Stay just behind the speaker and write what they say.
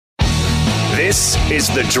This is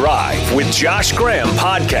The Drive with Josh Graham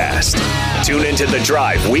podcast. Tune into The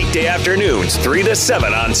Drive weekday afternoons 3 to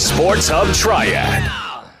 7 on Sports Hub Triad.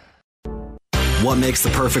 What makes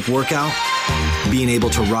the perfect workout? Being able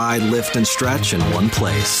to ride, lift, and stretch in one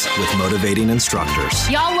place with motivating instructors.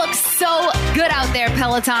 Y'all look so good out there,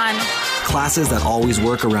 Peloton. Classes that always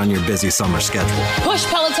work around your busy summer schedule. Push,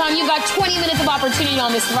 Peloton, you got 20 minutes of opportunity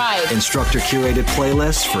on this ride. Instructor-curated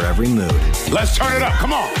playlists for every mood. Let's turn it up,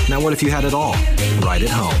 come on. Now what if you had it all? Right at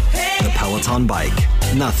home. The Peloton Bike.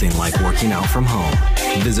 Nothing like working out from home.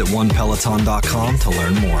 Visit onepeloton.com to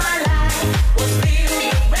learn more.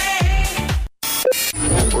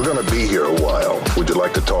 We're going to be here a while. Would you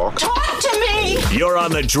like to talk? Talk to me! You're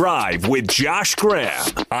on The Drive with Josh Graham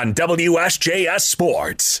on WSJS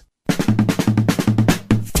Sports.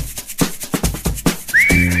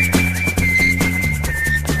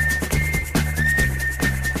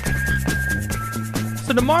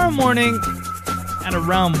 So tomorrow morning at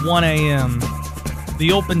around 1 a.m.,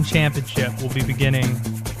 the Open Championship will be beginning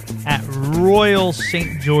at Royal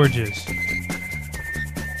St. George's.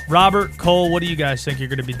 Robert, Cole, what do you guys think you're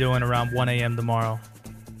going to be doing around 1 a.m. tomorrow?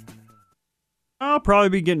 I'll probably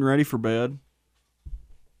be getting ready for bed.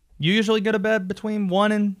 You usually go to bed between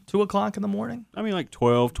 1 and 2 o'clock in the morning? I mean, like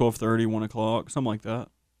 12, 12:30, 1 o'clock, something like that.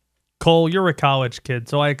 Cole, you're a college kid,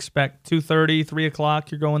 so I expect 2:30, 3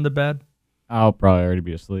 o'clock you're going to bed? I'll probably already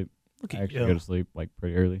be asleep. Look I at actually you. go to sleep like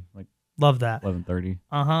pretty early, like Love that. 11:30.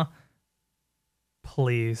 Uh-huh.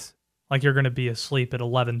 Please. Like you're going to be asleep at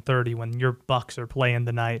 11:30 when your Bucks are playing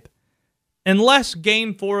tonight. Unless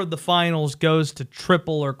Game 4 of the finals goes to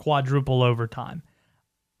triple or quadruple overtime.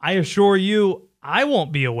 I assure you, I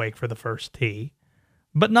won't be awake for the first tee.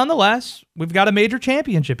 But nonetheless, we've got a major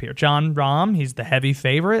championship here. Jon Rahm, he's the heavy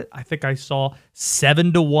favorite. I think I saw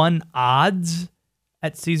 7-1 odds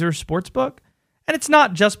at Caesars Sportsbook. And it's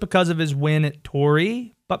not just because of his win at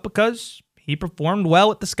Torrey, but because he performed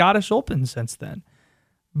well at the Scottish Open since then.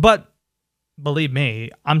 But believe me,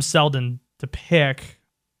 I'm seldom to pick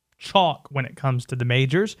chalk when it comes to the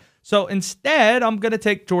majors. So instead, I'm going to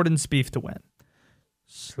take Jordan Spieth to win.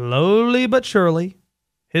 Slowly but surely,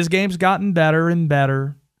 his game's gotten better and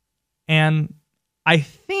better. And I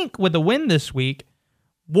think with a win this week,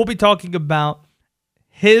 we'll be talking about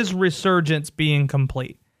his resurgence being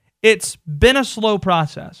complete. It's been a slow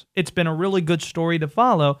process. It's been a really good story to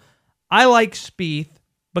follow. I like Spieth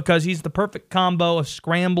because he's the perfect combo of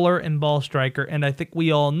scrambler and ball striker, and I think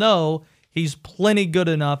we all know he's plenty good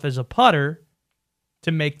enough as a putter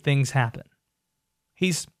to make things happen.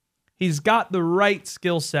 He's got the right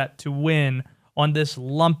skill set to win on this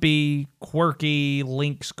lumpy, quirky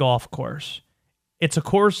links golf course. It's a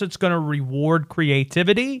course that's going to reward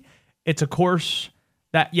creativity. It's a course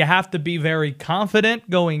that you have to be very confident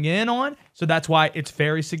going in on. So that's why it's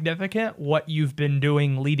very significant what you've been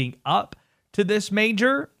doing leading up to this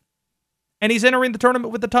major. And he's entering the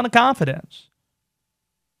tournament with a ton of confidence.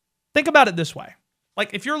 Think about it this way.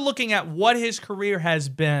 Like if you're looking at what his career has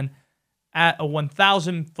been at a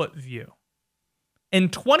 1,000-foot view. In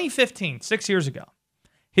 2015, 6 years ago,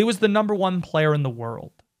 he was the number one player in the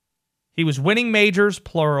world. He was winning majors,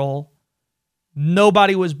 plural.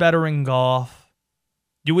 Nobody was better in golf.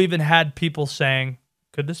 You even had people saying,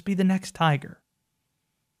 could this be the next Tiger?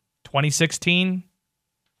 2016,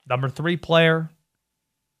 number 3 player.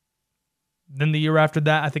 Then the year after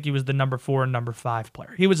that, I think he was the number 4 and number 5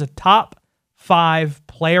 player. He was a top 5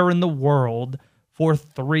 player in the world for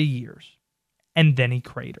 3 years. And then he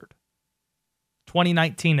cratered.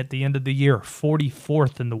 2019 at the end of the year,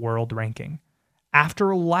 44th in the world ranking.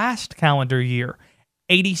 After last calendar year,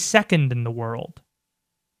 82nd in the world.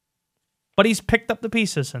 But he's picked up the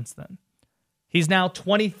pieces since then. He's now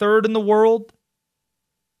 23rd in the world.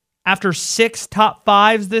 After 6 top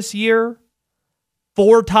 5s this year,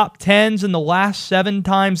 4 top 10s in the last 7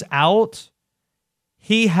 times out,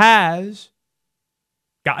 he has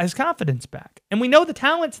got his confidence back. And we know the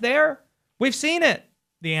talent's there. We've seen it.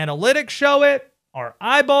 The analytics show it. Our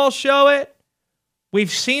eyeballs show it. We've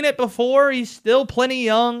seen it before. He's still plenty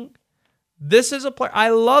young. This is a player I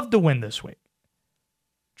love to win this week.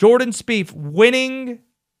 Jordan Spieth winning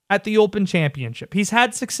at the Open Championship. He's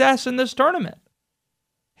had success in this tournament.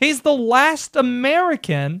 He's the last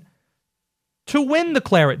American to win the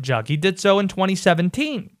Claret Jug. He did so in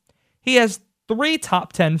 2017. He has 3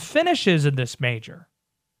 top 10 finishes in this major.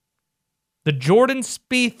 The Jordan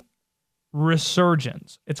Spieth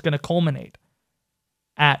resurgence. It's going to culminate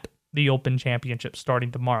at the Open Championship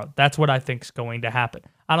starting tomorrow. That's what I think is going to happen.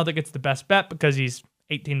 I don't think it's the best bet because he's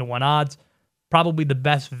 18-1 odds. Probably the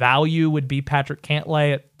best value would be Patrick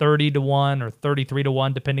Cantlay at 30-1 or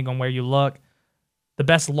 33-1, depending on where you look. the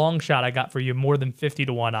best long shot I got for you, more than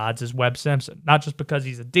 50-1 odds, is Webb Simpson. Not just because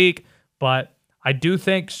he's a deke, but I do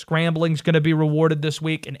think scrambling's going to be rewarded this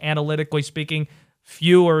week, and analytically speaking,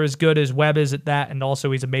 few are as good as Webb is at that, and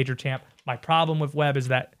also he's a major champ. My problem with Webb is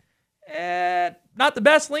that not the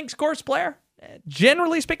best links course player,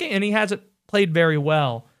 generally speaking, and he hasn't played very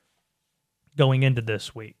well going into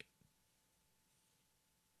this week.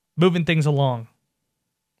 Moving things along.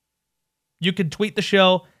 You can tweet the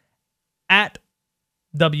show at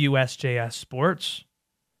WSJS Sports.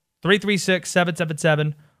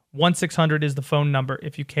 336-777-1600 is the phone number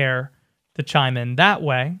if you care to chime in that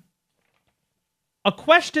way. A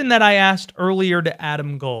question that I asked earlier to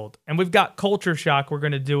Adam Gold, and we've got Koleture Shock we're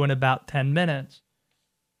going to do in about 10 minutes.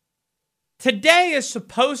 Today is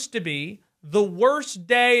supposed to be the worst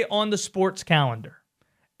day on the sports calendar.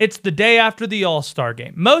 It's the day after the All-Star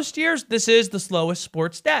game. Most years, this is the slowest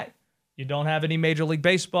sports day. You don't have any Major League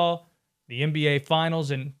Baseball. The NBA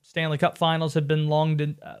Finals and Stanley Cup Finals have long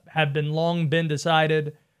been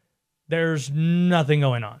decided. There's nothing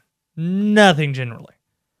going on. Nothing generally.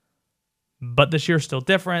 But this year's still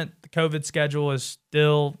different. The COVID schedule is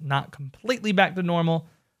still not completely back to normal,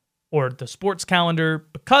 or the sports calendar,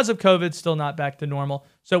 because of COVID, still not back to normal.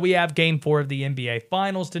 So we have Game 4 of the NBA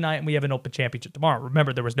Finals tonight, and we have an Open Championship tomorrow.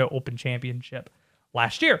 Remember, there was no Open Championship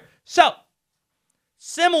last year. So,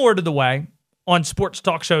 similar to the way on sports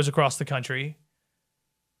talk shows across the country,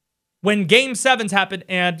 when Game 7s happen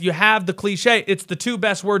and you have the cliche, it's the two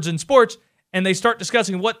best words in sports, and they start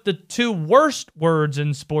discussing what the two worst words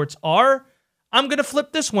in sports are, I'm going to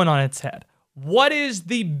flip this one on its head. What is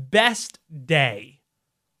the best day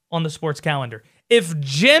on the sports calendar? If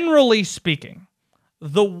generally speaking,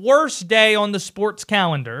 the worst day on the sports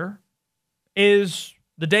calendar is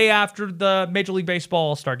the day after the Major League Baseball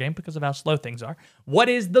All-Star game because of how slow things are, what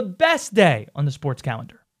is the best day on the sports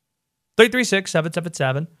calendar?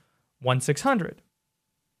 336-777-1600.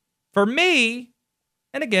 For me,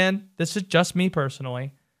 and again, this is just me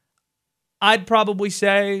personally, I'd probably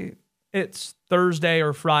say it's Thursday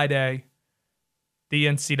or Friday, the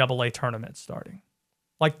NCAA tournament starting.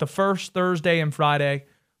 Like the first Thursday and Friday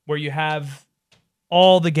where you have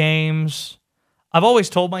all the games. I've always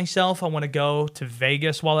told myself I want to go to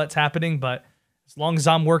Vegas while that's happening, but as long as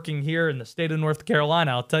I'm working here in the state of North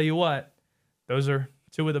Carolina, I'll tell you what, those are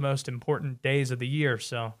two of the most important days of the year,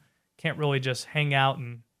 so can't really just hang out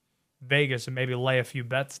in Vegas and maybe lay a few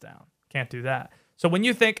bets down. Can't do that. So when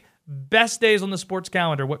you think best days on the sports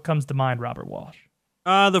calendar, what comes to mind, Robert Walsh?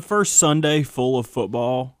 The first Sunday full of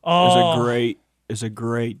football is a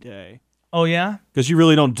great day. Oh, yeah? Because you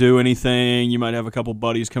really don't do anything. You might have a couple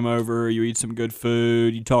buddies come over. You eat some good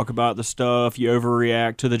food. You talk about the stuff. You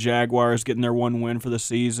overreact to the Jaguars getting their one win for the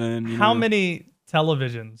season. How many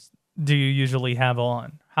televisions do you usually have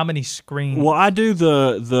on? How many screens? Well, I do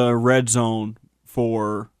the red zone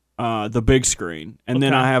for the big screen. And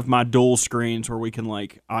then I have my dual screens where we can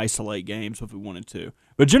like isolate games if we wanted to.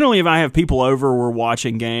 But generally, if I have people over, we're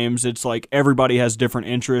watching games. It's like everybody has different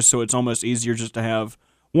interests, so it's almost easier just to have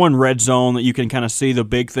one red zone that you can kind of see the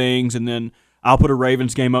big things, and then I'll put a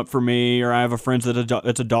Ravens game up for me, or I have a friend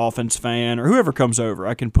that's a Dolphins fan, or whoever comes over,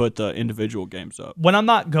 I can put the individual games up. When I'm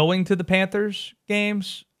not going to the Panthers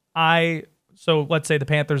games, so let's say the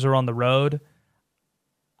Panthers are on the road,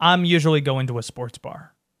 I'm usually going to a sports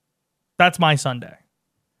bar. That's my Sunday.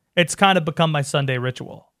 It's kind of become my Sunday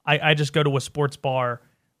ritual. I just go to a sports bar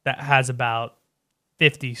that has about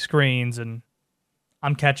 50 screens, and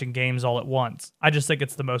I'm catching games all at once. I just think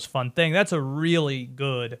it's the most fun thing. That's a really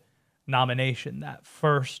good nomination, that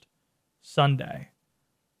first Sunday.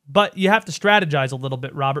 But you have to strategize a little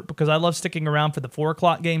bit, Robert, because I love sticking around for the 4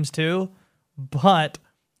 o'clock games too, but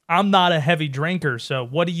I'm not a heavy drinker, so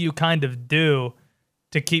what do you kind of do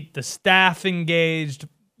to keep the staff engaged?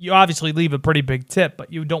 You obviously leave a pretty big tip,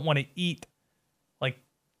 but you don't want to eat like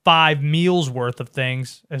 5 meals worth of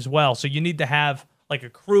things as well. So you need to have like a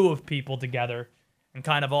crew of people together and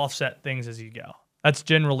kind of offset things as you go. That's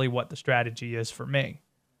generally what the strategy is for me.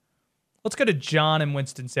 Let's go to John in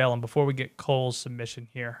Winston-Salem before we get Cole's submission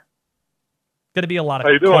here. Going to be a lot of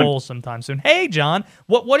Cole sometime soon. Hey, John,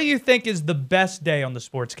 what do you think is the best day on the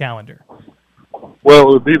sports calendar? Well,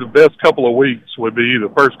 it would be the best couple of weeks would be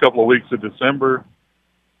the first couple of weeks of December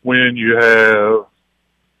when you have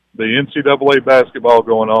the NCAA basketball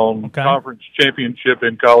going on, conference championship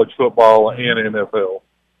in college football and NFL.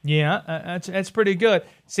 Yeah, that's pretty good.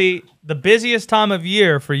 See, the busiest time of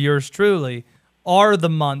year for yours truly are the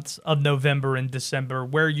months of November and December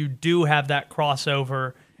where you do have that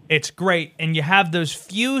crossover. It's great. And you have those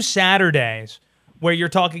few Saturdays where you're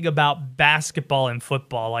talking about basketball and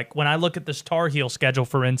football. Like when I look at this Tar Heel schedule,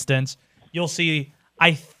 for instance, you'll see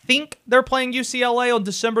I think they're playing UCLA on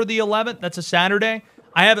December the 11th. That's a Saturday.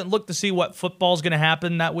 I haven't looked to see what football is going to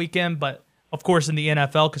happen that weekend, but of course in the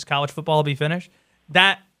NFL, because college football will be finished,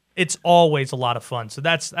 it's always a lot of fun. So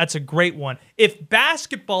that's a great one. If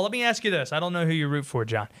basketball, let me ask you this. I don't know who you root for,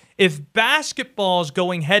 John. If basketball is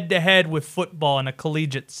going head-to-head with football in a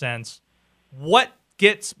collegiate sense, what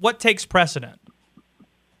takes precedent?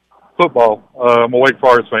 Football. I'm a Wake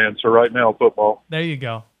Forest fan, so right now, football. There you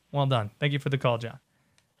go. Well done. Thank you for the call, John.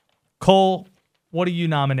 Cole, what are you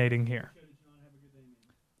nominating here?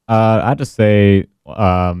 I'd just say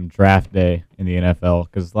draft day in the NFL,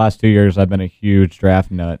 because the last 2 years I've been a huge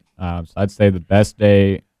draft nut. So I'd say the best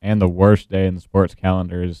day and the worst day in the sports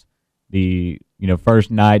calendar is the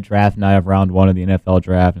first night, draft night of round 1 of the NFL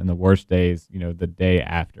draft, and the worst day is the day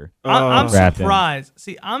after. I'm surprised.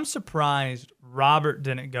 See, I'm surprised Robert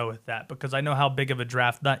didn't go with that, because I know how big of a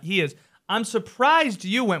draft nut he is. I'm surprised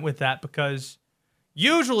you went with that, because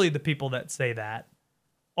usually the people that say that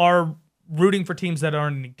are rooting for teams that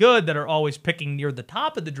aren't any good, that are always picking near the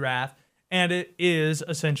top of the draft, and it is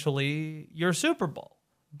essentially your Super Bowl.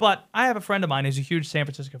 But I have a friend of mine who's a huge San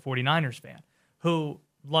Francisco 49ers fan who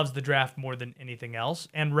loves the draft more than anything else,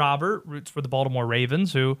 and Robert roots for the Baltimore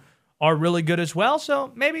Ravens, who are really good as well,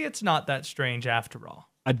 so maybe it's not that strange after all.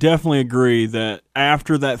 I definitely agree that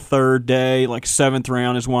after that third day, like 7th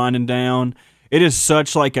round is winding down, it is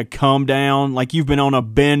such like a come down, like you've been on a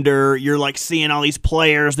bender, you're like seeing all these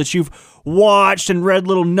players that you've watched and read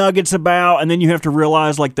little nuggets about, and then you have to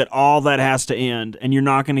realize like that all that has to end, and you're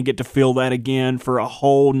not going to get to feel that again for a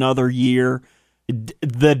whole nother year.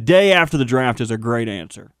 The day after the draft is a great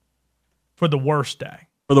answer. For the worst day.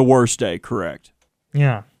 For the worst day, correct.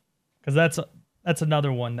 Yeah, because that's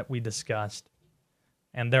another one that we discussed,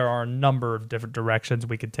 and there are a number of different directions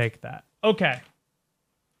we could take that. Okay.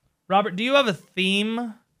 Robert, do you have a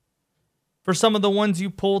theme for some of the ones you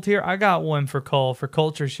pulled here? I got one for Cole, for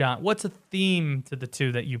Koleture Shock. What's a theme to the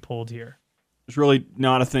two that you pulled here? It's really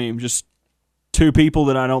not a theme, just two people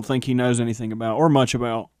that I don't think he knows anything about or much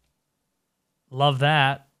about. Love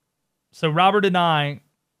that. So Robert and I,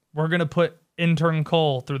 we're going to put Intern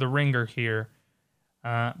Kole through the ringer here.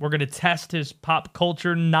 We're going to test his pop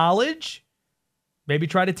culture knowledge, maybe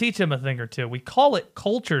try to teach him a thing or two. We call it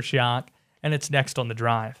Koleture Shock, and it's next on The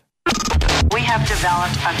Drive. We have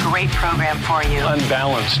developed a great program for you.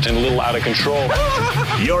 Unbalanced and a little out of control.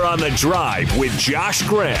 You're on The Drive with Josh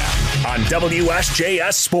Graham on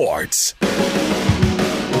WSJS Sports.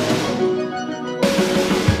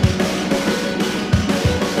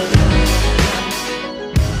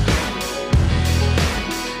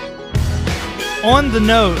 On the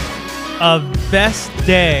note of best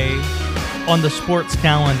day on the sports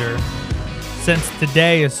calendar, since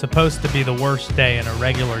today is supposed to be the worst day in a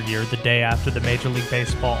regular year, the day after the Major League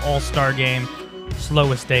Baseball All-Star Game,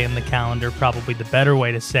 slowest day in the calendar, probably the better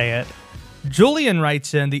way to say it. Julian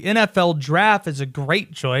writes in, the NFL draft is a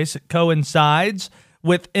great choice. It coincides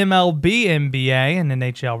with MLB, NBA, and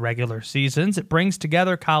NHL regular seasons. It brings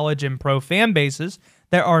together college and pro fan bases.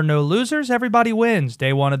 There are no losers. Everybody wins.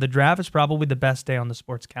 Day one of the draft is probably the best day on the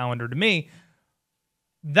sports calendar to me.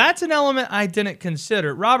 That's an element I didn't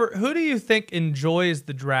consider. Robert, who do you think enjoys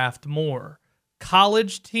the draft more?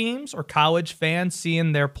 College teams or college fans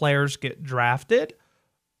seeing their players get drafted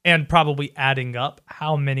and probably adding up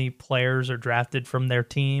how many players are drafted from their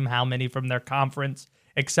team, how many from their conference,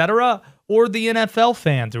 etc., or the NFL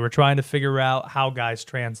fans who are trying to figure out how guys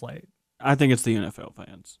translate? I think it's the NFL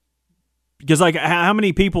fans. Because like how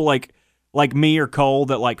many people like me or Cole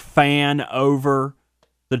that like fan over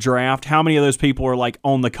the draft, how many of those people are like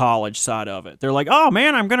on the college side of it? They're like, oh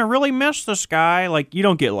man, I'm going to really miss this guy. Like you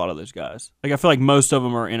don't get a lot of those guys. Like I feel like most of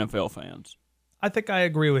them are NFL fans. I think I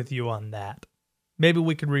agree with you on that. Maybe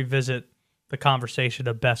we could revisit the conversation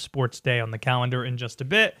of best sports day on the calendar in just a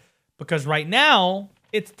bit, because right now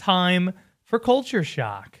it's time for Koleture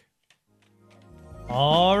Shock.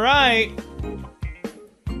 All right.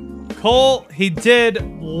 Cole, he did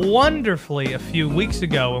wonderfully a few weeks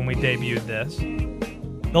ago when we debuted this.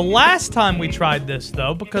 The last time we tried this,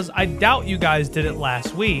 though, because I doubt you guys did it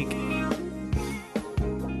last week,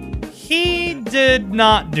 he did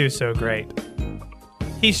not do so great.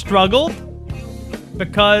 He struggled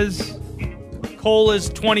because Cole is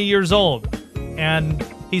 20 years old, and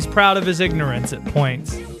he's proud of his ignorance at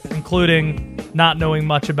points, including not knowing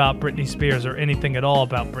much about Britney Spears or anything at all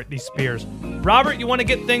about Britney Spears. Robert, you want to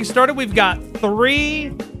get things started? We've got 3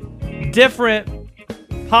 different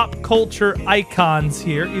pop culture icons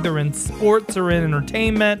here, either in sports or in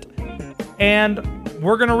entertainment, and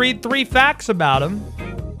we're going to read 3 facts about them,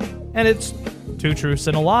 and it's 2 truths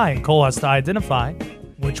and a lie, and Cole has to identify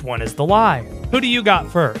which one is the lie. Who do you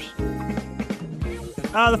got first?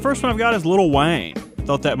 The first one I've got is Lil Wayne.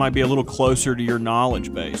 Thought that might be a little closer to your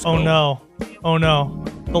knowledge base. Oh, no. Oh, no.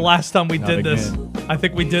 The last time we did this, I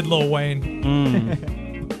think we did Lil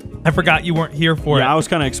Wayne. I forgot you weren't here for it. Yeah, I was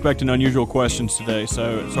kind of expecting unusual questions today,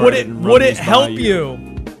 so sorry. Would it help you?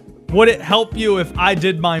 Would it help you if I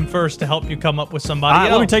did mine first to help you come up with somebody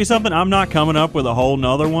else? Let me tell you something. I'm not coming up with a whole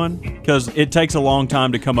nother one because it takes a long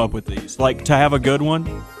time to come up with these. Like, to have a good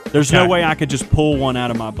one, there's no way I could just pull one out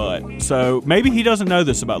of my butt. So maybe he doesn't know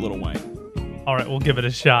this about Lil Wayne. All right, we'll give it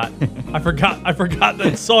a shot. I forgot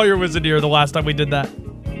that Sawyer was in here the last time we did that.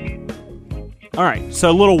 All right,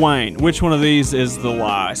 so Lil Wayne, which one of these is the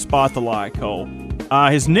lie? Spot the lie, Cole.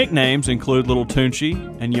 His nicknames include Little Tunchi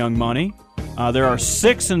and Young Money. There are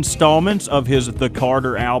 6 installments of his The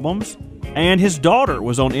Carter albums, and his daughter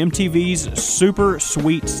was on MTV's Super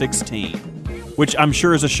Sweet 16, which I'm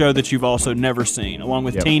sure is a show that you've also never seen, along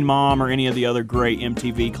with Teen Mom or any of the other great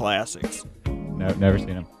MTV classics. No, never seen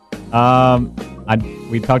him.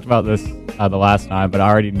 We talked about this the last time, but I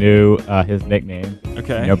already knew his nickname.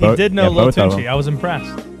 Okay. You did know Lil Tunchi. I was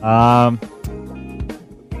impressed. I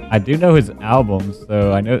do know his albums,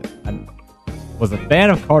 so I know I was a fan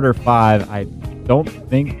of Carter 5. I don't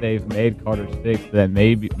think they've made Carter 6. That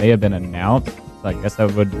may have been announced, so I guess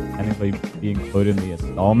that would technically be included in the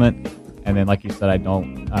installment. And then, like you said, I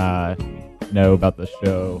don't know about the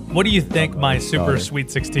show. What do you think my Super Sweet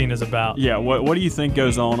 16 is about? Yeah, what do you think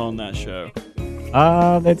goes on that show?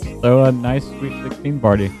 Let's throw a nice Sweet 16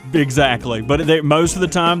 party. Exactly. But most of the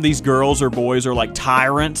time, these girls or boys are like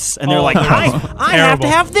tyrants, and they're like, I have to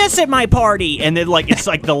have this at my party. And then, like, it's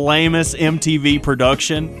like the lamest MTV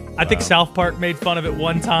production. I think South Park made fun of it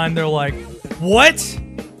one time. They're like, what?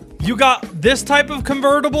 You got this type of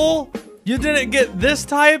convertible? You didn't get this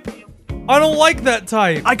type? I don't like that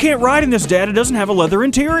type. I can't ride in this, Dad. It doesn't have a leather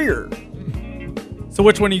interior. So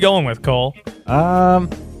which one are you going with, Cole? I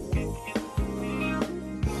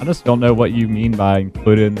just don't know what you mean by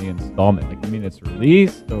included in the installment. Like, you mean it's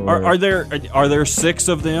released? Or are there 6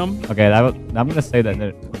 of them? Okay, I'm gonna say that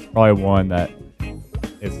it's probably one that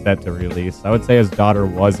is set to release. I would say his daughter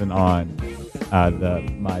wasn't on the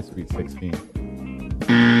My Sweet 16.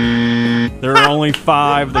 There are only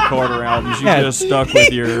 5 The Carter albums. You just stuck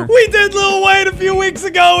with your. We did Lil Wayne a few weeks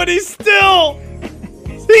ago, and he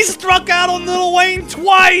struck out on Lil Wayne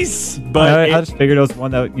twice. But I just figured it was one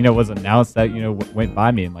that was announced that went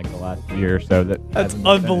by me in like the last year or so. That's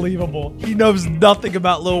unbelievable. He knows nothing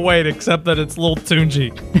about Lil Wayne except that it's Lil Tunchi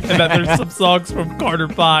and that there's some songs from Carter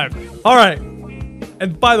 5. All right.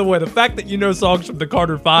 And by the way, the fact that you know songs from the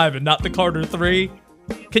Carter 5 and not the Carter 3,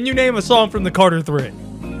 can you name a song from the Carter 3?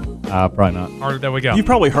 Probably not. All right, there we go. You've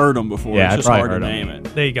probably heard them before. Yeah, it's just hard to name it.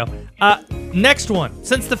 There you go. Next one.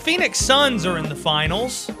 Since the Phoenix Suns are in the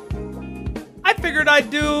finals, I figured I'd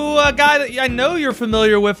do a guy that I know you're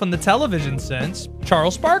familiar with on the television sense,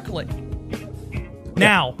 Charles Barkley.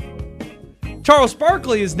 Now, Charles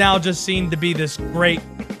Barkley is now just seen to be this great,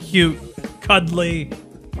 cute, cuddly,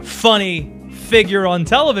 funny figure on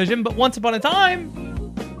television, but once upon a time,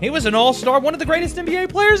 he was an all-star, one of the greatest NBA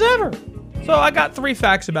players ever. So I got 3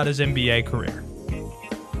 facts about his NBA career.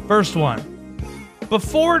 First one.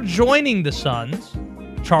 Before joining the Suns,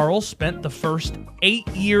 Charles spent the first 8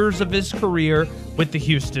 years of his career with the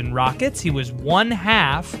Houston Rockets. He was one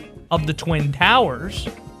half of the Twin Towers.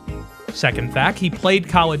 Second fact, he played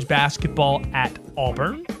college basketball at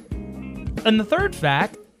Auburn. And the third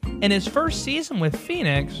fact, in his first season with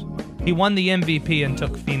Phoenix, he won the MVP and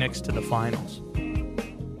took Phoenix to the finals.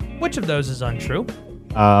 Which of those is untrue?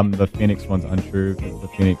 The Phoenix one's untrue because the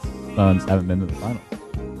Phoenix Suns haven't been to the finals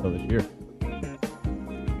until this year.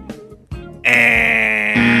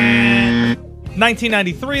 And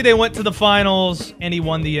 1993, they went to the finals, and he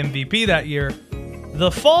won the MVP that year.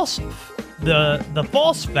 The false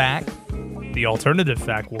fact, the alternative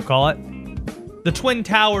fact, we'll call it, the Twin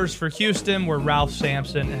Towers for Houston were Ralph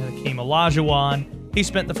Sampson and Hakeem Olajuwon. He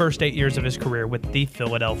spent the first 8 years of his career with the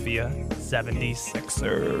Philadelphia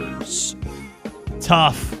 76ers.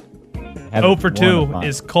 Tough. 0 for 2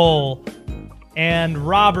 is Cole. And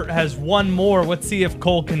Robert has one more. Let's see if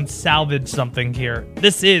Cole can salvage something here.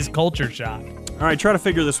 This is Koleture Shock. All right, try to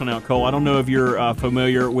figure this one out, Cole. I don't know if you're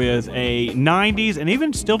familiar with a 90s, and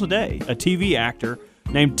even still today, a TV actor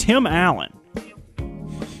named Tim Allen.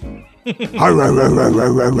 Does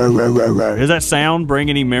that sound bring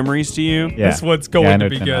any memories to you? Yeah. This one's going to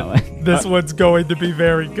be good. This one's going to be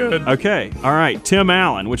very good. Okay. All right. Tim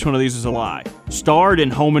Allen, which one of these is a lie? Starred in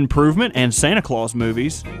Home Improvement and Santa Claus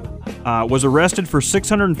movies. Was arrested for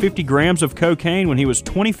 650 grams of cocaine when he was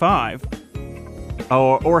 25.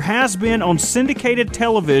 or has been on syndicated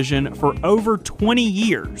television for over 20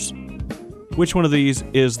 years. Which one of these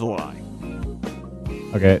is the lie?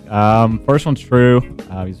 Okay, first one's true.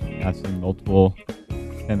 I've seen multiple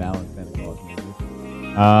Tim Allen Santa Claus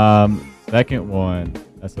movies. Second one,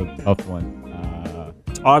 that's a tough one.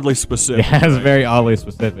 It's oddly specific. Yeah, it's very oddly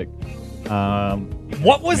specific.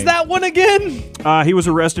 What was that one again? He was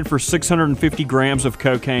arrested for 650 grams of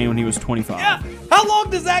cocaine when he was 25. Yeah. How long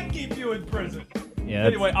does that keep you in prison? Yeah.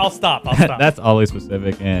 Anyway, I'll stop. That's oddly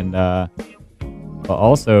specific, and but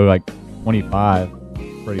also like 25,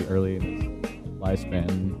 pretty early in his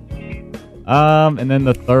lifespan. And then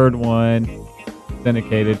the third one,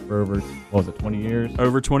 syndicated for over, what was it, 20 years?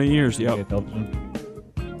 Over 20 years, yep. Television.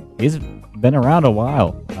 He's been around a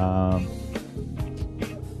while.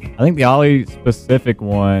 I think the Ollie specific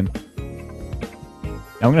one,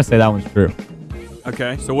 I'm going to say that one's true.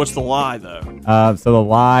 Okay, so what's the lie, though? So the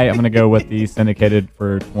lie, I'm going to go with the syndicated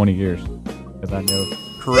for 20 years. Because I know.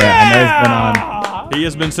 Correct. Yeah, I know he's been on. He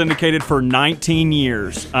has been syndicated for 19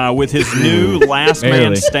 years. With his new Last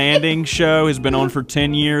Man Standing show, has been on for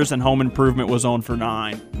 10 years, and Home Improvement was on for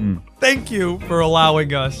 9. Thank you for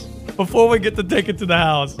allowing us, before we get to take it to the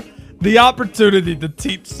house, the opportunity to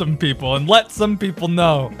teach some people and let some people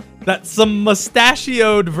know that some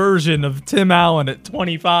mustachioed version of Tim Allen at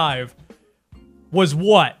 25 was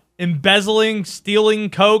what? Embezzling, stealing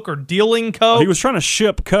coke, or dealing coke? He was trying to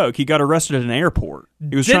ship coke. He got arrested at an airport.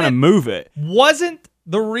 He was trying to move it. Wasn't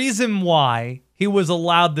the reason why he was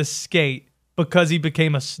allowed to skate because he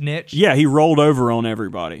became a snitch? Yeah, he rolled over on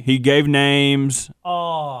everybody. He gave names.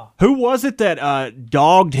 Oh. Who was it that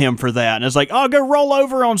dogged him for that? And it's like, oh, go roll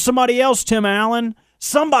over on somebody else, Tim Allen.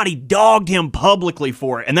 Somebody dogged him publicly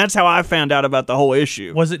for it, and that's how I found out about the whole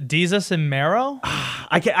issue. Was it Jesus and Mero?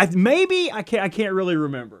 I can't really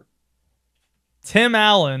remember. Tim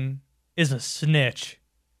Allen is a snitch.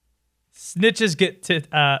 Snitches get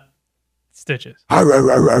stitches. Yeah.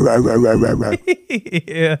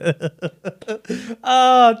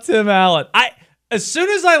 Oh, Tim Allen. As soon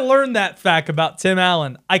as I learned that fact about Tim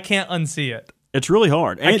Allen, I can't unsee it. It's really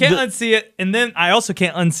hard. I can't unsee it. And then I also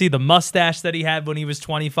can't unsee the mustache that he had when he was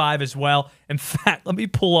 25 as well. In fact, let me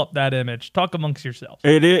pull up that image. Talk amongst yourselves.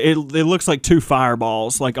 It looks like two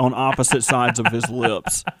fireballs, like on opposite sides of his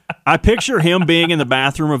lips. I picture him being in the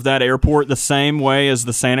bathroom of that airport the same way as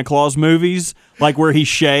the Santa Claus movies, like where he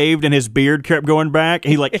shaved and his beard kept going back.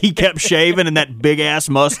 He kept shaving and that big-ass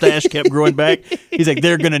mustache kept growing back. He's like,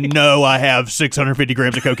 they're going to know I have 650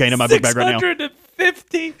 grams of cocaine in my big bag right now.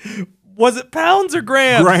 650? Was it pounds or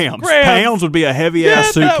grams? Grams. Pounds would be a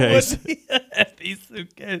heavy-ass suitcase. That would be a heavy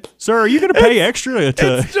suitcase. Sir, are you going to pay extra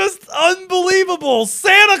to... It's just unbelievable.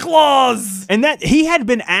 Santa Claus! And that he had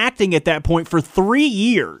been acting at that point for 3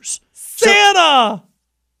 years. Santa!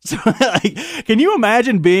 So, can you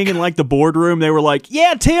imagine being in like the boardroom? They were like,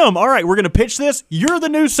 yeah, Tim, all right, we're going to pitch this. You're the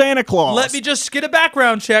new Santa Claus. Let me just get a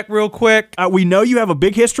background check real quick. We know you have a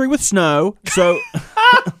big history with snow, so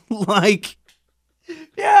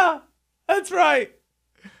Yeah. That's right.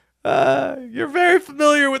 You're very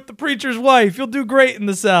familiar with the preacher's wife. You'll do great in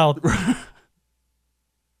the South.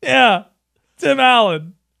 Yeah. Tim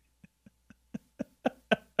Allen.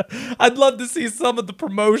 I'd love to see some of the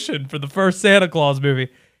promotion for the first Santa Claus movie.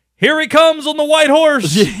 Here he comes on the white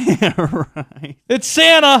horse. Yeah, right. It's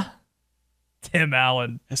Santa. Tim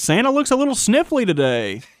Allen. Santa looks a little sniffly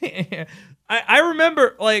today. I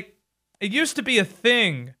remember, it used to be a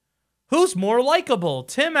thing. Who's more likable,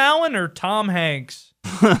 Tim Allen or Tom Hanks?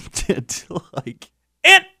 And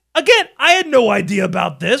again, I had no idea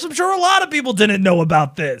about this. I'm sure a lot of people didn't know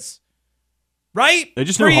about this. Right? They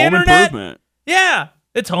just know Home Improvement. Yeah,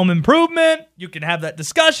 it's Home Improvement. You can have that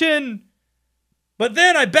discussion. But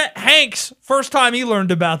then I bet Hanks, first time he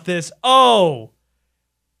learned about this, oh,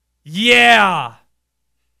 yeah.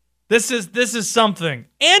 This is something.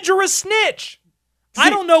 And you're a snitch. I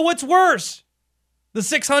don't know what's worse. The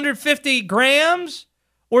 650 grams,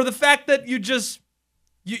 or the fact that you just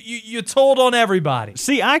you told on everybody.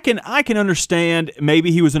 See, I can understand. Maybe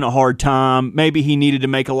he was in a hard time. Maybe he needed to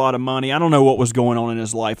make a lot of money. I don't know what was going on in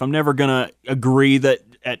his life. I'm never gonna agree that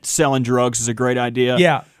selling drugs is a great idea.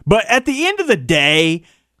 Yeah, but at the end of the day,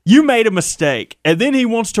 you made a mistake, and then he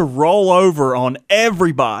wants to roll over on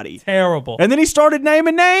everybody. Terrible. And then he started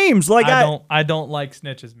naming names. I don't like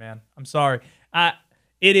snitches, man. I'm sorry. I'm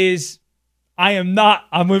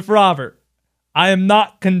with Robert. I am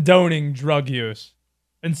not condoning drug use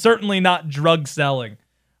and certainly not drug selling,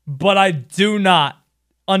 but I do not,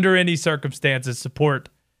 under any circumstances, support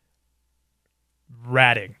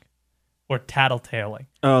ratting or tattletaling.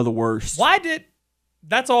 Oh, the worst. Why did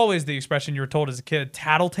that's always the expression you were told as a kid,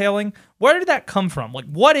 tattletaling. Where did that come from? Like,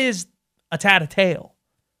 what is a tattletale?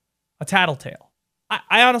 A tattletale.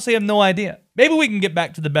 I honestly have no idea. Maybe we can get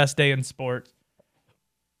back to the best day in sports.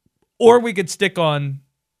 Or we could stick on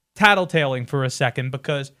tattletaling for a second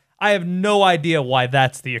because I have no idea why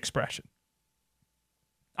that's the expression.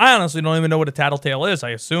 I honestly don't even know what a tattletale is.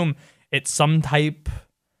 I assume it's some type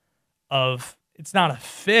of, it's not a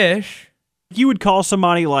fish. You would call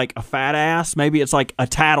somebody like a fat ass. Maybe it's like a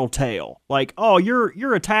tattletale. Like, oh,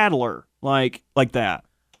 you're a tattler. Like that.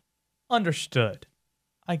 Understood.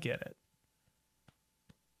 I get it.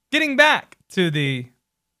 Getting back to the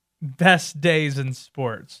best days in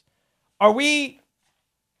sports.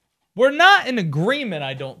 We're not in agreement,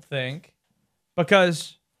 I don't think,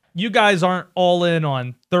 because you guys aren't all in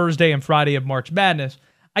on Thursday and Friday of March Madness.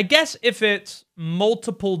 I guess if it's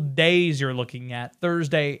multiple days you're looking at,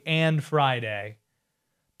 Thursday and Friday,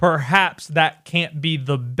 perhaps that can't be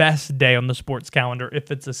the best day on the sports calendar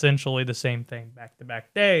if it's essentially the same thing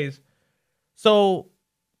back-to-back days. So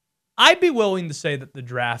I'd be willing to say that the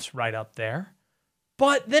draft's right up there.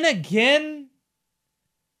 But then again,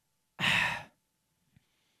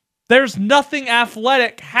 there's nothing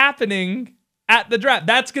athletic happening at the draft.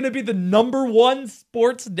 That's going to be the number one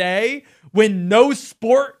sports day when no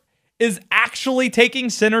sport is actually taking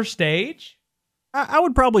center stage. I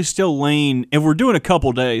would probably still lean, if we're doing a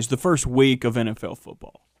couple days, the first week of NFL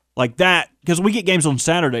football. Like that, because we get games on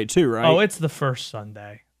Saturday too, right? Oh, it's the first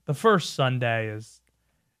Sunday. The first Sunday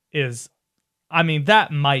is I mean,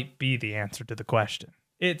 that might be the answer to the question.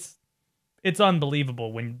 It's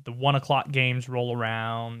unbelievable when the 1 o'clock games roll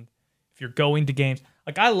around. If you're going to games,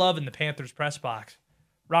 like I love in the Panthers press box,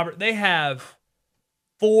 Robert, they have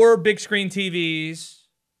 4 big screen TVs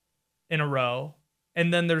in a row,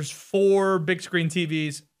 and then there's 4 big screen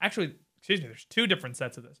TVs. Actually, there's 2 different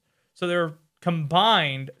sets of this. So they're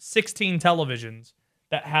combined 16 televisions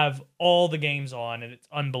that have all the games on, and it's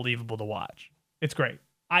unbelievable to watch. It's great.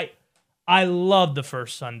 I love the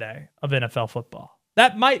first Sunday of NFL football.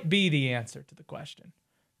 That might be the answer to the question.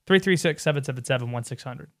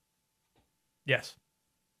 336-777-1600. Yes.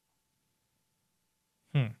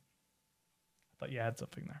 I thought you had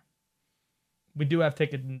something there. We do have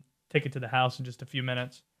ticket to the house in just a few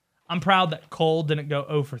minutes. I'm proud that Kole didn't go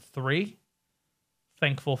 0 for 3.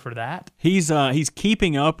 Thankful for that. He's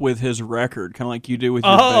keeping up with his record, kind of like you do with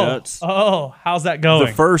your bets. Oh, how's that going?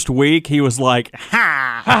 The first week, he was like,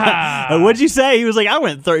 what'd you say? He was like, I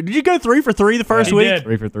went 3. Did you go 3 for 3 the first week? Did.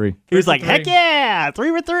 3 for 3. He was like, heck yeah, 3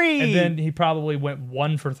 for 3. And then he probably went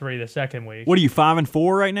 1 for 3 the second week. What are you, 5 and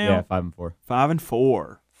 4 right now? Yeah, 5 and 4. 5 and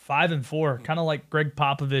 4. 5 and 4, kind of like Greg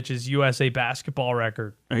Popovich's USA basketball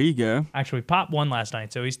record. There you go. Actually, Pop won last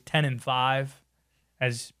night, so he's 10 and 5.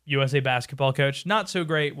 As USA basketball coach. Not so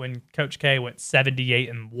great when Coach K went 78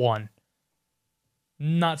 and 1.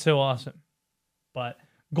 Not so awesome. But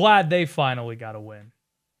glad they finally got a win.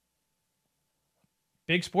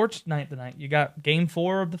 Big sports night tonight. You got game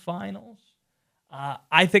 4 of the finals.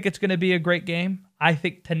 I think it's going to be a great game. I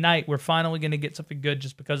think tonight we're finally going to get something good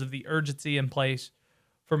just because of the urgency in place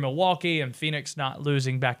for Milwaukee and Phoenix not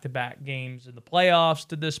losing back-to-back games in the playoffs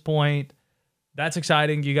to this point. That's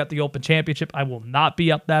exciting. You got the Open Championship. I will not be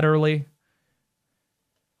up that early.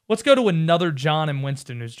 Let's go to another John and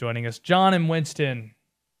Winston who's joining us. John and Winston,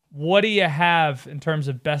 what do you have in terms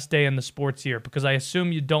of best day in the sports year? Because I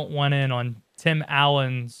assume you don't want in on Tim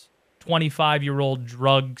Allen's 25-year-old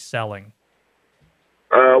drug selling.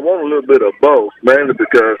 I want a little bit of both, mainly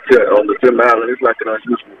because on the Tim Allen, it's like an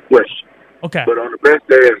unusual question. Okay. But on the best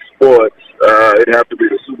day in sports, it'd have to be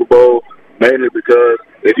the Super Bowl, mainly because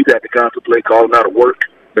if you got to contemplate calling out of work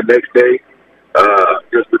the next day,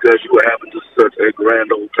 just because you were having just such a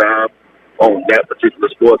grand old time on that particular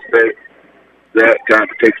sports day, that kind of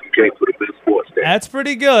takes the cake for the best sports day. That's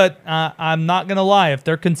pretty good. I'm not going to lie. If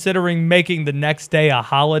they're considering making the next day a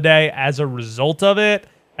holiday as a result of it,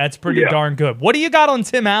 that's pretty darn good. What do you got on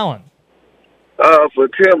Tim Allen? For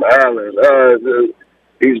Tim Allen,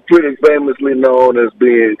 he's pretty famously known as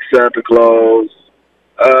being Santa Claus.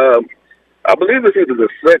 I believe it's either the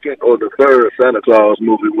second or the third Santa Claus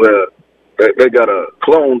movie where they got a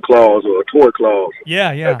clone Claus or a toy Claus.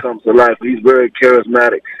 Yeah. That comes to life. He's very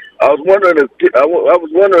charismatic. I was wondering if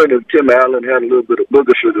Tim Allen had a little bit of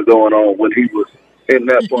booger sugar going on when he was in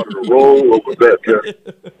that part of the role, or was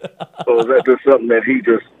that just something that he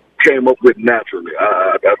just came up with naturally?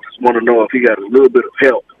 I just want to know if he got a little bit of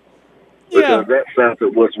help, because that Santa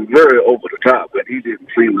was very over the top, and he didn't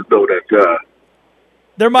seem as though that.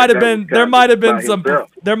 There might have been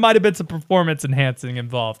some performance enhancing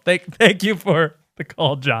involved. Thank you for the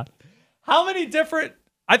call, John. How many different?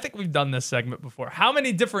 I think we've done this segment before. How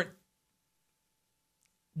many different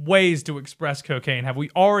ways to express cocaine have we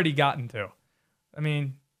already gotten to? I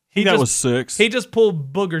mean, that was 6. He just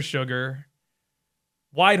pulled booger sugar,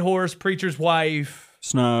 white horse, preacher's wife,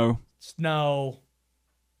 snow.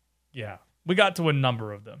 Yeah, we got to a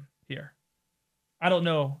number of them here. I don't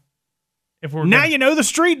know if we're now you know the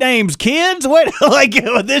street names, kids. What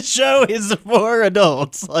this show is for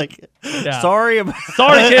adults. Sorry,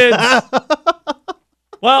 kids.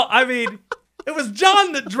 Well, I mean, it was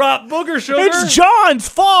John that dropped booger sugar. It's John's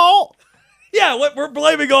fault. Yeah, we're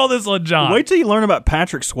blaming all this on John. Wait till you learn about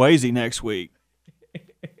Patrick Swayze next week.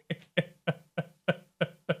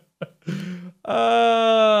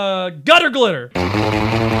 Gutter glitter.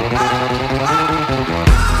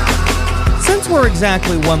 Since we're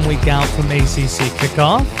exactly 1 week out from ACC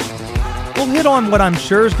kickoff, we'll hit on what I'm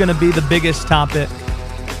sure is going to be the biggest topic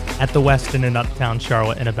at the Westin in Uptown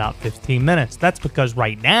Charlotte in about 15 minutes. That's because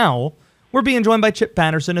right now, we're being joined by Chip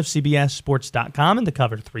Patterson of CBSSports.com and the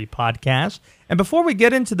Cover 3 podcast. And before we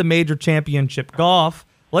get into the major championship golf,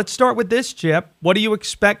 let's start with this, Chip. What do you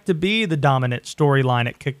expect to be the dominant storyline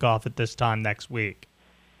at kickoff at this time next week?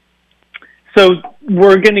 So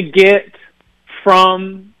we're going to get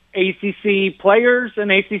from ACC players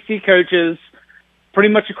and ACC coaches pretty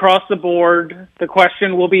much across the board. The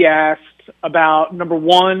question will be asked about, number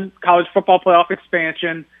one, college football playoff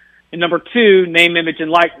expansion, and number two, name, image,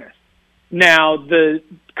 and likeness. Now, the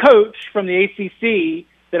coach from the ACC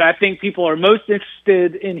that I think people are most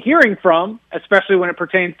interested in hearing from, especially when it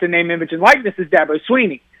pertains to name, image, and likeness, is Dabo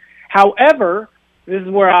Swinney. However, this is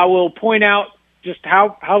where I will point out just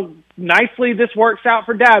how nicely this works out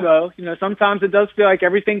for Dabo. You know, sometimes it does feel like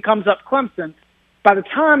everything comes up Clemson. By the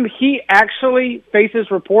time he actually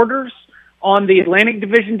faces reporters on the Atlantic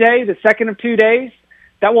Division Day, the second of 2 days,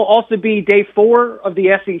 that will also be day 4 of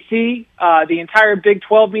the SEC. The entire Big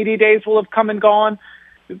 12 media days will have come and gone.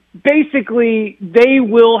 Basically, they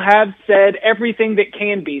will have said everything that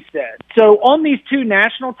can be said. So on these two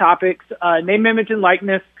national topics, name, image, and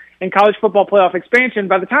likeness, and college football playoff expansion,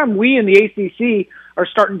 by the time we in the ACC are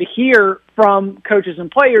starting to hear from coaches and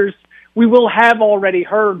players, we will have already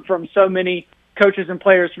heard from so many coaches and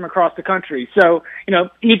players from across the country. So, you know,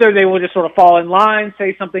 either they will just sort of fall in line,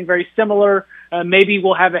 say something very similar, maybe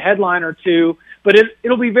we'll have a headline or two, but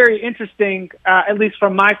it'll be very interesting, at least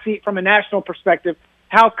from my seat, from a national perspective,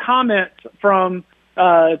 how comments from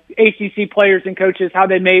ACC players and coaches, how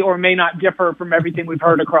they may or may not differ from everything we've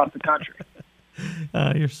heard across the country.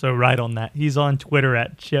 You're so right on that. He's on Twitter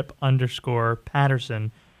at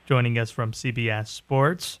Chip_Patterson, joining us from CBS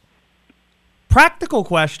Sports. Practical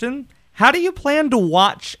question. How do you plan to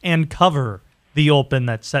watch and cover the Open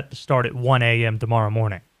that's set to start at 1 a.m. tomorrow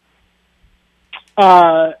morning?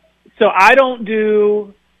 So I don't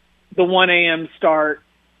do the 1 a.m. start,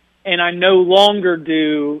 and I no longer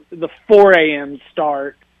do the 4 a.m.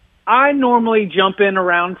 start. I normally jump in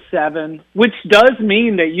around 7, which does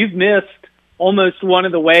mean that you've missed almost one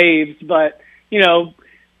of the waves. But, you know,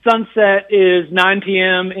 sunset is 9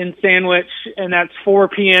 p.m. in Sandwich, and that's 4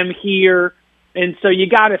 p.m. here. And so you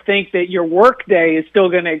got to think that your work day is still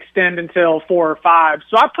going to extend until 4 or 5.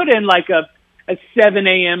 So I put in like a 7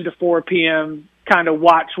 a.m. to 4 p.m. kind of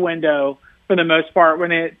watch window for the most part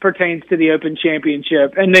when it pertains to the Open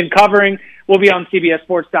Championship. And then covering will be on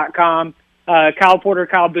CBSSports.com. Kyle Porter,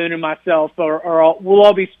 Kyle Boone, and myself we'll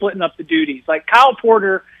all be splitting up the duties. Like Kyle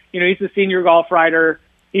Porter, you know, he's the senior golf writer.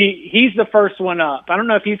 He's the first one up. I don't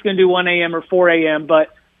know if he's going to do 1 a.m. or 4 a.m.,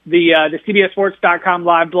 but the CBSSports.com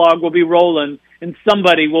live blog will be rolling, and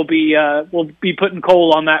somebody will be putting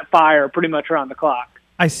coal on that fire pretty much around the clock.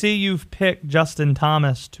 I see you've picked Justin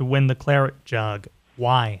Thomas to win the Claret Jug.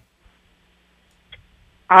 Why?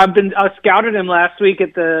 I scouted him last week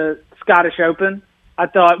at the Scottish Open. I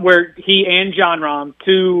thought where he and Jon Rahm,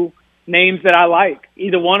 two names that I like,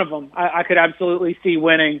 either one of them, I could absolutely see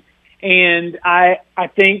winning. And I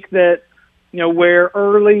think that, you know, where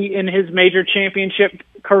early in his major championship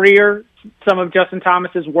career, some of Justin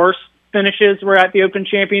Thomas's worst finishes were at the Open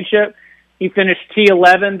Championship. He finished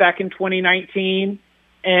T11 back in 2019.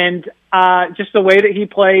 And just the way that he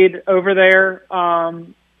played over there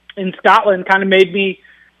in Scotland kind of made me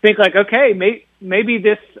think like, okay, maybe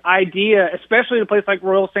this idea, especially in a place like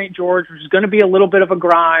Royal St. George, which is going to be a little bit of a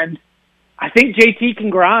grind, I think JT can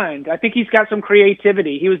grind. I think he's got some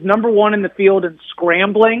creativity. He was number 1 in the field in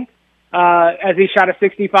scrambling as he shot a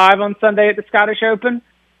 65 on Sunday at the Scottish Open.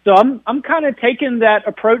 So I'm kind of taking that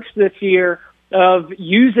approach this year of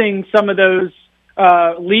using some of those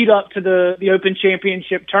lead up to the Open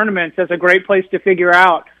Championship tournaments as a great place to figure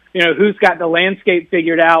out, you know, who's got the landscape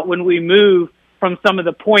figured out when we move from some of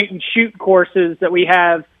the point and shoot courses that we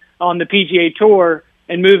have on the PGA Tour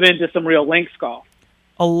and move into some real links golf.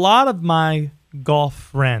 A lot of my golf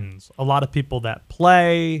friends, a lot of people that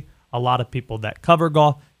play, a lot of people that cover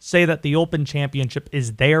golf, say that the Open Championship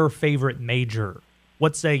is their favorite major.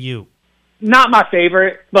 What say you? Not my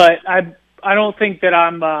favorite, but I don't think that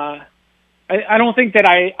I don't think that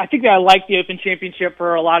I think that I like the Open Championship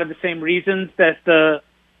for a lot of the same reasons that the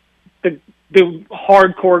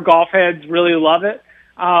hardcore golf heads really love it.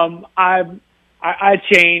 I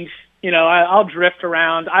change, I'll drift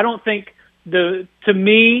around. I don't think to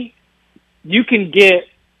me, you can get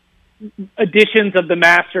editions of the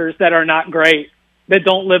Masters that are not great, that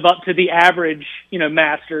don't live up to the average,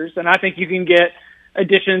 Masters. And I think you can get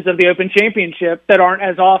editions of the Open Championship that aren't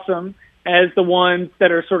as awesome as the ones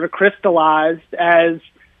that are sort of crystallized as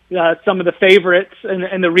some of the favorites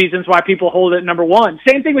and the reasons why people hold it number one.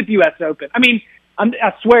 Same thing with U.S. Open. I mean,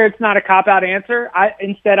 I swear it's not a cop-out answer.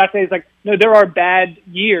 Instead, I say it's like, no, there are bad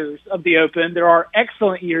years of the Open. There are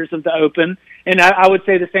excellent years of the Open. And I would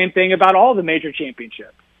say the same thing about all the major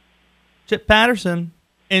championships. Chip Patterson,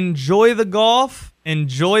 enjoy the golf.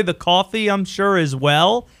 Enjoy the coffee, I'm sure, as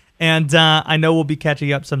well. And I know we'll be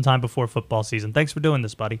catching up sometime before football season. Thanks for doing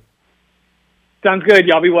this, buddy. Sounds good.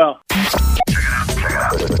 Y'all be well.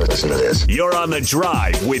 Listen to this. You're on The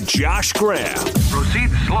Drive with Josh Graham. Proceed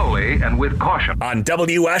slowly and with caution. On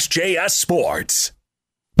WSJS Sports.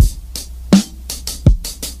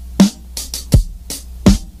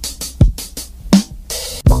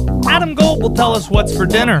 Adam Gold will tell us what's for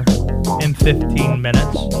dinner in 15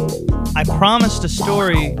 minutes. I promised a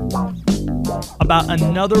story about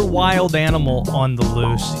another wild animal on the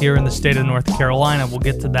loose here in the state of North Carolina. We'll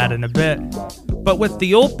get to that in a bit. But with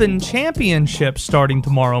the Open Championship starting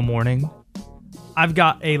tomorrow morning, I've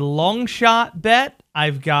got a long shot bet.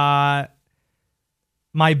 I've got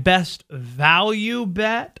my best value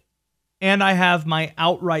bet. And I have my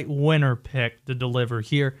outright winner pick to deliver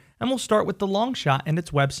here. And we'll start with the long shot, and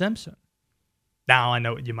it's Webb Simpson. Now I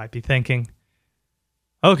know what you might be thinking.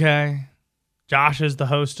 Okay, Josh is the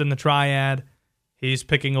host in the triad. He's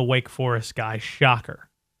picking a Wake Forest guy. Shocker.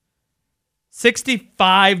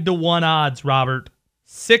 65-1 odds, Robert.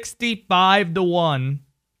 65-1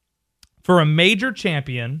 for a major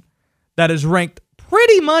champion that is ranked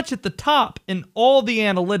pretty much at the top in all the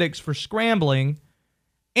analytics for scrambling,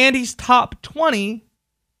 and he's top 20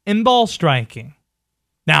 in ball striking.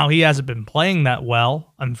 Now, he hasn't been playing that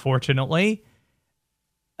well, unfortunately,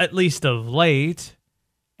 at least of late,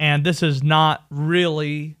 and this is not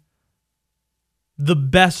really the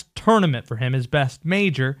best tournament for him, his best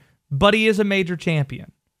major, but he is a major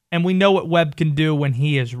champion, and we know what Webb can do when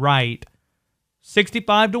he is right.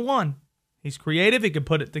 65-1. He's creative. He can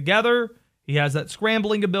put it together. He has that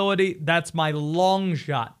scrambling ability. That's my long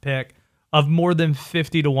shot pick of more than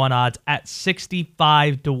 50-1 odds at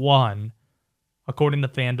 65-1, according to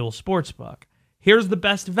FanDuel Sportsbook. Here's the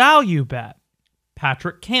best value bet.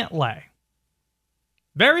 Patrick Cantlay.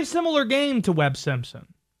 Very similar game to Webb Simpson.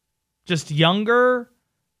 Just younger,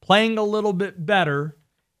 playing a little bit better.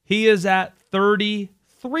 He is at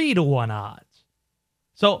 33-1 odds.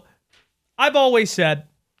 So I've always said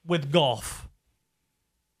with golf,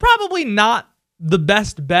 probably not the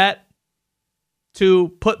best bet to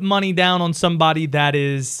put money down on somebody that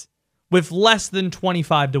is with less than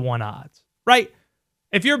 25-1 odds, right?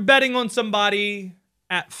 If you're betting on somebody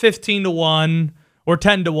at 15-1 or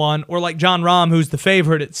 10-1, or like John Rahm, who's the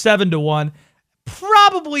favorite at 7-1,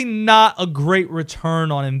 probably not a great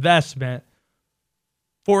return on investment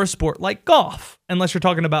for a sport like golf, unless you're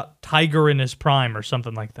talking about Tiger in his prime or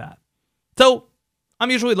something like that. So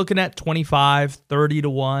I'm usually looking at 25,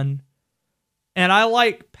 30-1. And I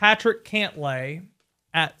like Patrick Cantlay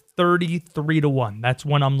at 33-1. That's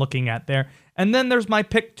one I'm looking at there. And then there's my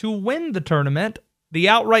pick to win the tournament, the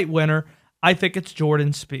outright winner. I think it's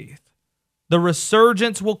Jordan Spieth. The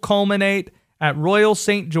resurgence will culminate at Royal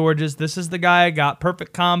St. George's. This is the guy I got.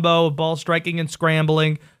 Perfect combo of ball striking and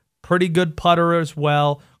scrambling. Pretty good putter as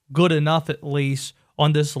well. Good enough, at least,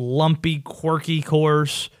 on this lumpy, quirky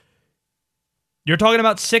course. You're talking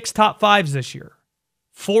about 6 top 5s this year.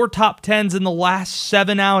 4 top 10s in the last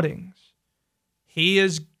 7 outings. He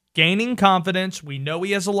is gaining confidence. We know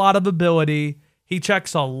he has a lot of ability. He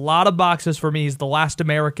checks a lot of boxes for me. He's the last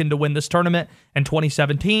American to win this tournament in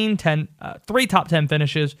 2017. 3 top 10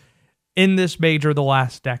 finishes in this major the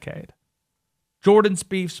last decade. Jordan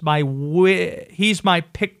Spieth's he's my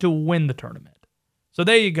pick to win the tournament. So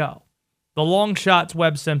there you go. The long shot's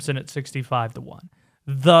Webb Simpson at 65-1.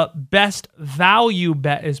 The best value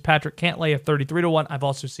bet is Patrick Cantlay at 33-1. I've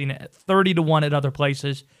also seen it at 30-1 at other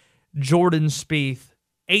places. Jordan Spieth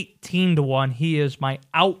 18-1. He is my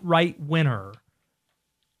outright winner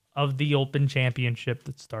of the Open Championship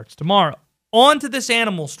that starts tomorrow. On to this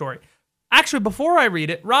animal story. Actually, before I read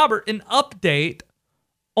it, Robert, an update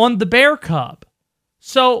on the bear cub.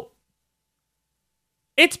 So,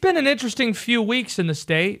 it's been an interesting few weeks in the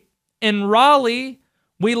state. In Raleigh,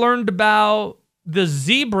 we learned about the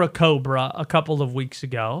zebra cobra a couple of weeks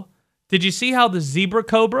ago. Did you see how the zebra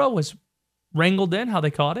cobra was wrangled in, how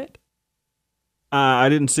they caught it? I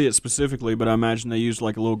didn't see it specifically, but I imagine they used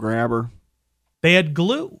like a little grabber. They had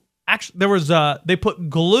glue. Actually, they put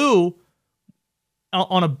glue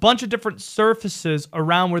on a bunch of different surfaces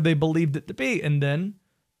around where they believed it to be, and then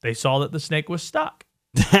they saw that the snake was stuck.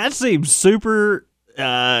 That seems super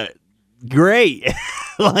great.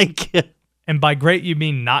 And by great, you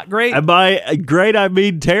mean not great? And by great, I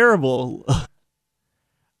mean terrible.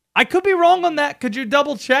 I could be wrong on that. Could you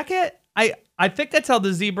double check it? I think that's how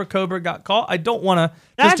the zebra cobra got caught. I don't want to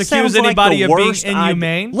just accuse anybody of being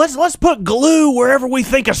inhumane. Let's put glue wherever we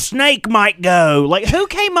think a snake might go. Like, who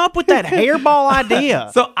came up with that hairball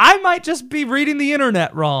idea? So I might just be reading the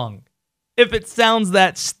internet wrong if it sounds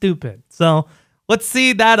that stupid. So let's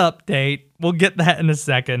see that update. We'll get that in a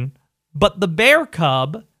second. But the bear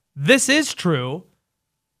cub, this is true,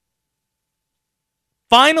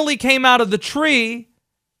 finally came out of the tree.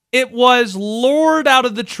 It was lured out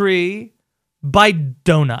of the tree by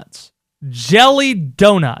donuts, jelly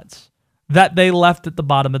donuts that they left at the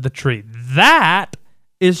bottom of the tree. That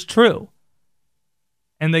is true.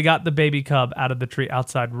 And they got the baby cub out of the tree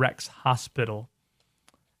outside Rex Hospital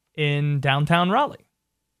in downtown Raleigh.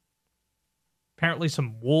 Apparently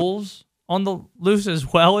some wolves on the loose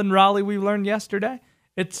as well in Raleigh, we learned yesterday.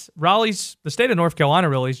 The state of North Carolina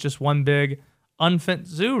really is just one big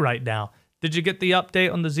unfenced zoo right now. Did you get the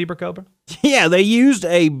update on the zebra cobra? Yeah, they used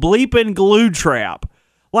a bleeping glue trap.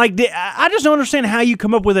 Like, I just don't understand how you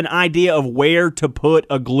come up with an idea of where to put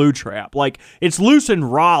a glue trap. Like, it's loose in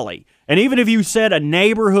Raleigh. And even if you said a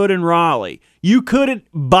neighborhood in Raleigh, you couldn't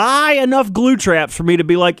buy enough glue traps for me to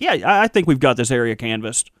be like, yeah, I think we've got this area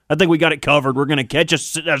canvassed. I think we got it covered. We're going to catch a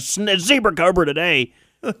zebra cobra today.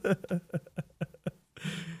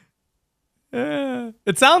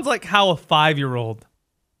 It sounds like how a 5-year-old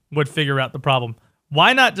would figure out the problem.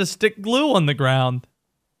 Why not just stick glue on the ground?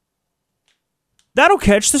 That'll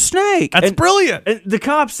catch the snake. That's brilliant. And the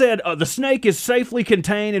cop said the snake is safely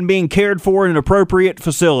contained and being cared for in an appropriate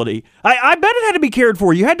facility. I bet it had to be cared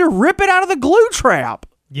for. You had to rip it out of the glue trap.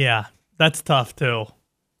 Yeah, that's tough too.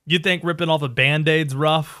 You think ripping off a Band-Aid's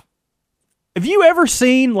rough? Have you ever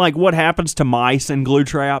seen like what happens to mice in glue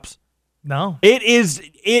traps? No. It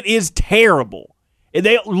is terrible.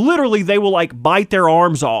 They will like bite their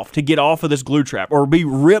arms off to get off of this glue trap or be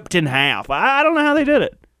ripped in half. I don't know how they did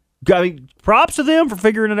it. I mean, props to them for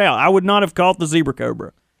figuring it out. I would not have caught the zebra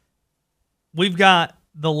cobra. We've got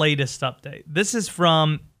the latest update. This is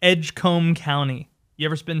from Edgecombe County. You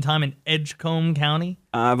ever spend time in Edgecombe County?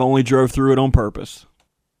 I've only drove through it on purpose.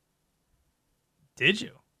 Did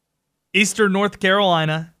you? Eastern North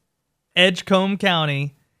Carolina, Edgecombe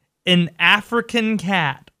County, an African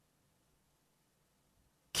cat,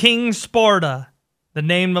 King Sparta, the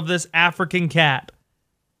name of this African cat,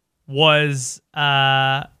 was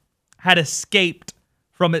had escaped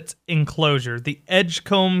from its enclosure. The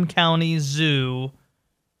Edgecombe County Zoo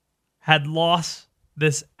had lost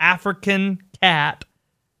this African cat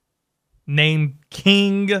named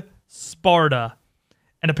King Sparta.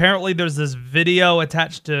 And apparently there's this video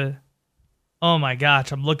attached to, oh my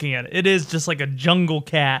gosh, I'm looking at it. It is just like a jungle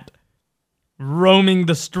cat roaming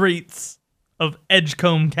the streets of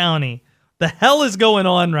Edgecombe County. The hell is going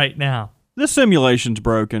on right now? The simulation's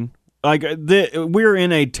broken. Like, we're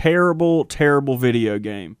in a terrible, terrible video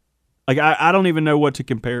game. Like, I don't even know what to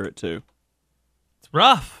compare it to. It's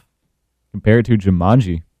rough. Compare it to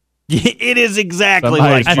Jumanji. It is exactly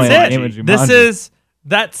Somebody's like Jumanji. This is,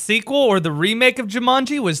 that sequel or the remake of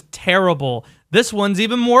Jumanji was terrible. This one's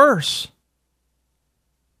even worse.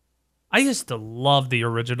 I used to love the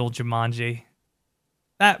original Jumanji.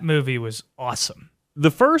 That movie was awesome. The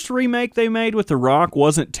first remake they made with The Rock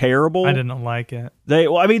wasn't terrible. I didn't like it.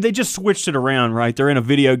 They just switched it around, right? They're in a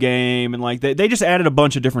video game, and like they just added a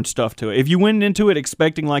bunch of different stuff to it. If you went into it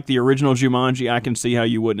expecting like the original Jumanji, I can see how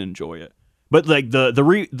you wouldn't enjoy it. But like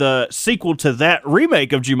the sequel to that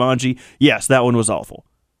remake of Jumanji, yes, that one was awful.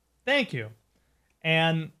 Thank you.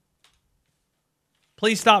 And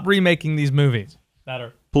please stop remaking these movies that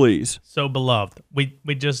are please so beloved.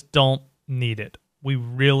 We just don't need it. We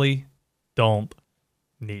really don't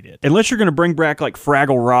need it. Unless you're going to bring back like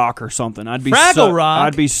Fraggle Rock or something. I'd be Fraggle Rock?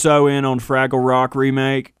 I'd be so in on Fraggle Rock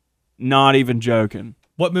remake. Not even joking.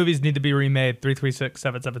 What movies need to be remade?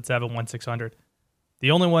 336-777-1600.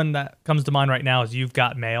 The only one that comes to mind right now is You've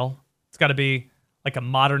Got Mail. It's got to be like a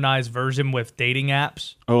modernized version with dating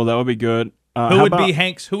apps. Oh, that would be good. Who would be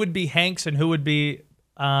Hanks? Who would be Hanks and who would be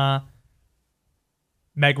Meg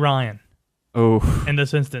Ryan? Oh, in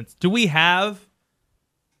this instance, do we have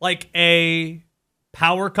like a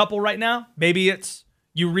power couple right now? Maybe it's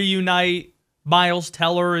you reunite Miles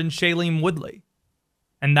Teller and Shailene Woodley,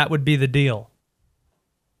 and that would be the deal.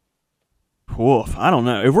 Woof, I don't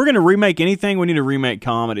know. If we're going to remake anything, we need to remake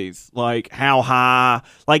comedies. Like How High,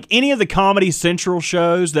 like any of the Comedy Central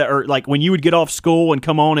shows that are like when you would get off school and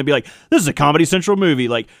come on and be like, this is a Comedy Central movie.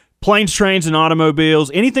 Like Planes, Trains, and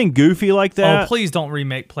Automobiles, anything goofy like that. Oh, please don't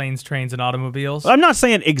remake Planes, Trains, and Automobiles. I'm not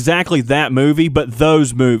saying exactly that movie, but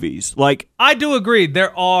those movies. Like I do agree.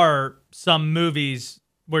 There are some movies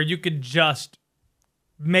where you could just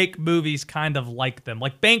make movies kind of like them.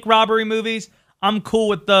 Like bank robbery movies. I'm cool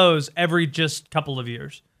with those every just couple of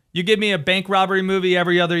years. You give me a bank robbery movie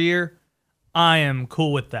every other year, I am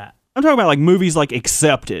cool with that. I'm talking about like movies like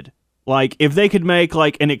Accepted. Like if they could make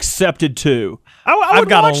like an Accepted 2. I've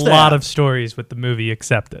got a lot of stories with the movie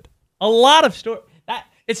Accepted. A lot of stories.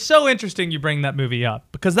 It's so interesting you bring that movie up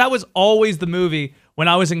because that was always the movie when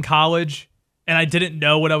I was in college and I didn't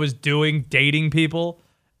know what I was doing dating people.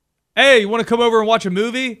 Hey, you want to come over and watch a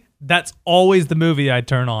movie? That's always the movie I'd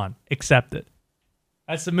turn on. Accepted.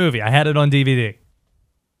 That's the movie. I had it on DVD.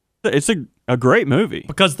 It's a great movie.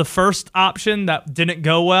 Because the first option that didn't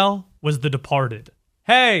go well was The Departed.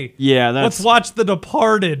 Hey, let's watch The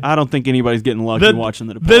Departed. I don't think anybody's getting lucky watching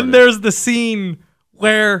The Departed. Then there's the scene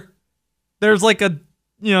where there's like a,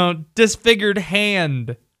 disfigured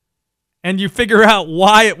hand. And you figure out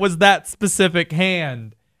why it was that specific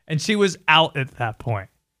hand. And she was out at that point.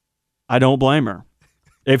 I don't blame her.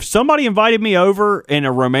 If somebody invited me over in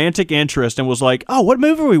a romantic interest and was like, oh, what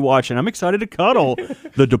movie are we watching? I'm excited to cuddle.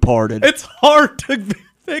 The Departed. It's hard to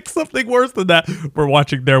pick something worse than that. We're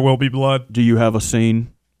watching There Will Be Blood. Do you have a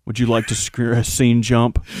scene? Would you like to screw a scene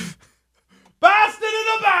jump? Bastard in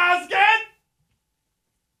the basket!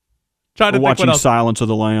 We're watching Silence of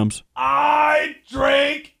the Lambs. I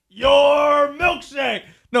drink your milkshake.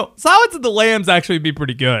 No, Silence of the Lambs actually would be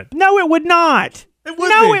pretty good. No, it would not. It would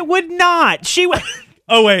be. It would not. She would.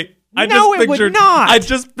 Oh, wait. It would not. I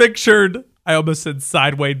just pictured. I almost said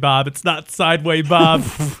Sideway Bob. It's not Sideway Bob.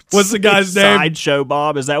 What's the guy's name? Sideshow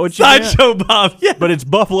Bob. Is that what you meant? Sideshow Bob. Yeah. But it's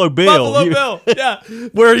Buffalo Bill. Buffalo Bill. Yeah.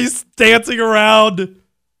 Where he's dancing around.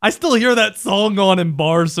 I still hear that song on in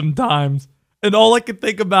bars sometimes. And all I can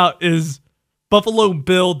think about is Buffalo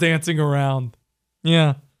Bill dancing around.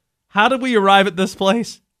 Yeah. How did we arrive at this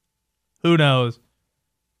place? Who knows?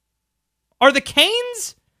 Are the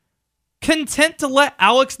Canes content to let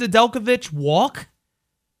Alex Nedeljkovic walk?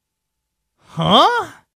 Huh?